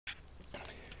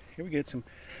Here we get some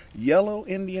yellow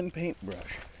Indian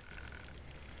paintbrush.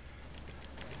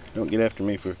 Don't get after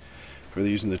me for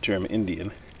using the term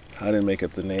Indian. I didn't make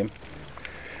up the name.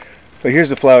 But here's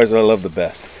the flowers that I love the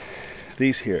best.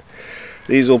 These here.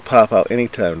 These will pop out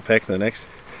anytime. In fact, the next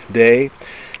day,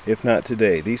 if not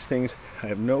today. These things, I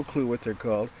have no clue what they're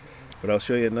called, but I'll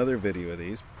show you another video of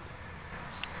these.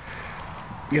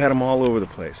 Got them all over the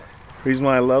place. Reason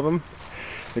why I love them,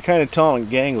 they're kind of tall and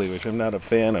gangly, which I'm not a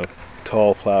fan of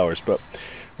tall flowers, but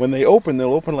when they open,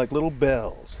 they'll open like little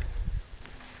bells.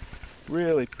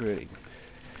 Really pretty.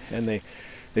 And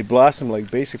they blossom like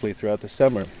basically throughout the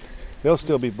summer. They'll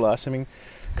still be blossoming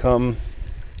come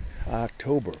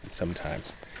October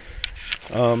sometimes.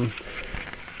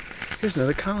 There's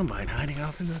another columbine hiding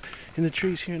off in the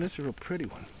trees here, and that's a real pretty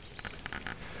one.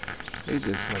 This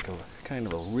is like a kind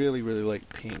of a really light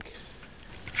pink.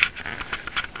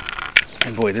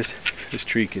 And boy, this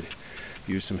tree could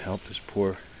use some help. This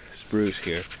poor spruce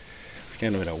here. It's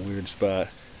kind of in a weird spot.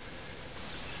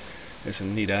 There's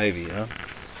some neat ivy, huh?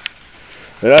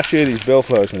 But I'll show you these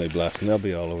bellflowers when they blossom. They'll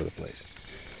be all over the place.